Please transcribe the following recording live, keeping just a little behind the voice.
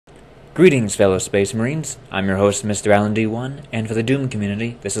Greetings, fellow Space Marines. I'm your host, Mr. Alan D1, and for the Doom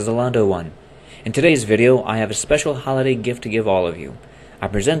community, this is Alondo1. In today's video, I have a special holiday gift to give all of you. I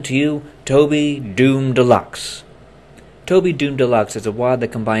present to you Toby Doom Deluxe. Toby Doom Deluxe is a WAD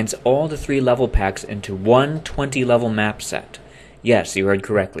that combines all the 3 level packs into one 20-level map set. Yes, you heard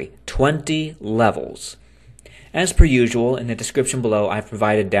correctly, 20 levels. As per usual, in the description below, I've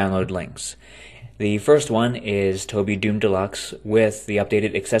provided download links. The first one is Toby Doom Deluxe with the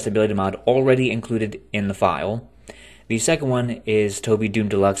updated accessibility mod already included in the file. The second one is Toby Doom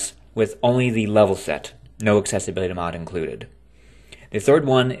Deluxe with only the level set, no accessibility mod included. The third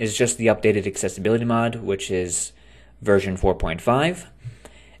one is just the updated accessibility mod, which is version 4.5.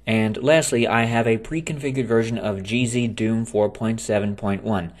 And lastly, I have a pre-configured version of GZDoom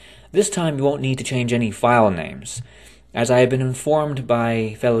 4.7.1. This time you won't need to change any file names. As I have been informed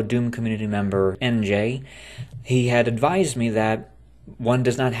by fellow Doom community member NJ, he had advised me that one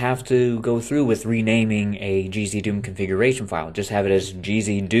does not have to go through with renaming a GZDoom configuration file. Just have it as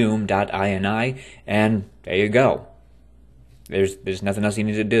gzdoom.ini, and there you go. There's nothing else you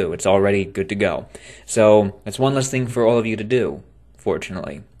need to do. It's already good to go. So that's one less thing for all of you to do,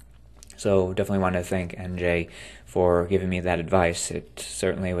 fortunately. So definitely want to thank NJ for giving me that advice. It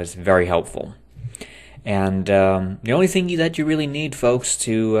certainly was very helpful. And the only thing that you really need, folks,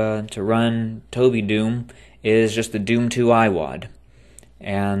 to run Toby Doom is just the Doom 2 iWAD.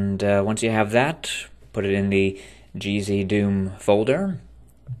 And once you have that, put it in the GZDoom folder,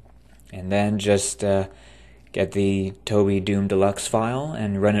 and then just get the Toby Doom Deluxe file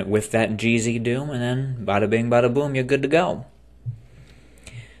and run it with that GZDoom, and then bada bing, bada boom, you're good to go.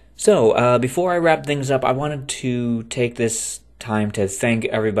 So, before I wrap things up, I wanted to take this time to thank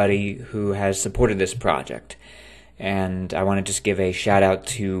everybody who has supported this project. And I want to just give a shout out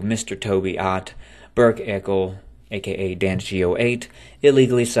to Mr. Toby Ott, Burke Eckel, aka DanceGO8,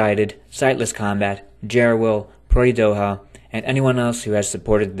 Illegally Sighted, Sightless Combat, Jerwill, Doha, and anyone else who has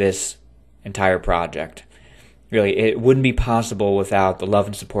supported this entire project. Really, it wouldn't be possible without the love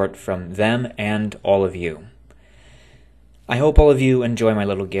and support from them and all of you. I hope all of you enjoy my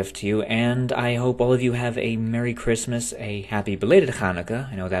little gift to you, and I hope all of you have a Merry Christmas, a Happy Belated Hanukkah,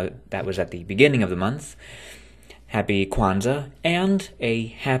 I know that was at the beginning of the month, Happy Kwanzaa, and a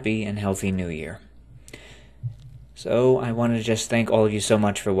Happy and Healthy New Year. So, I want to just thank all of you so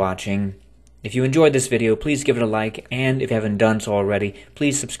much for watching. If you enjoyed this video, please give it a like, and if you haven't done so already,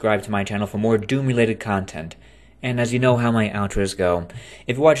 please subscribe to my channel for more Doom-related content. And as you know how my outros go,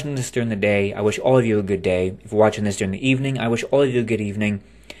 if you're watching this during the day, I wish all of you a good day. If you're watching this during the evening, I wish all of you a good evening.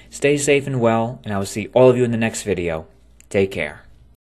 Stay safe and well, and I will see all of you in the next video. Take care.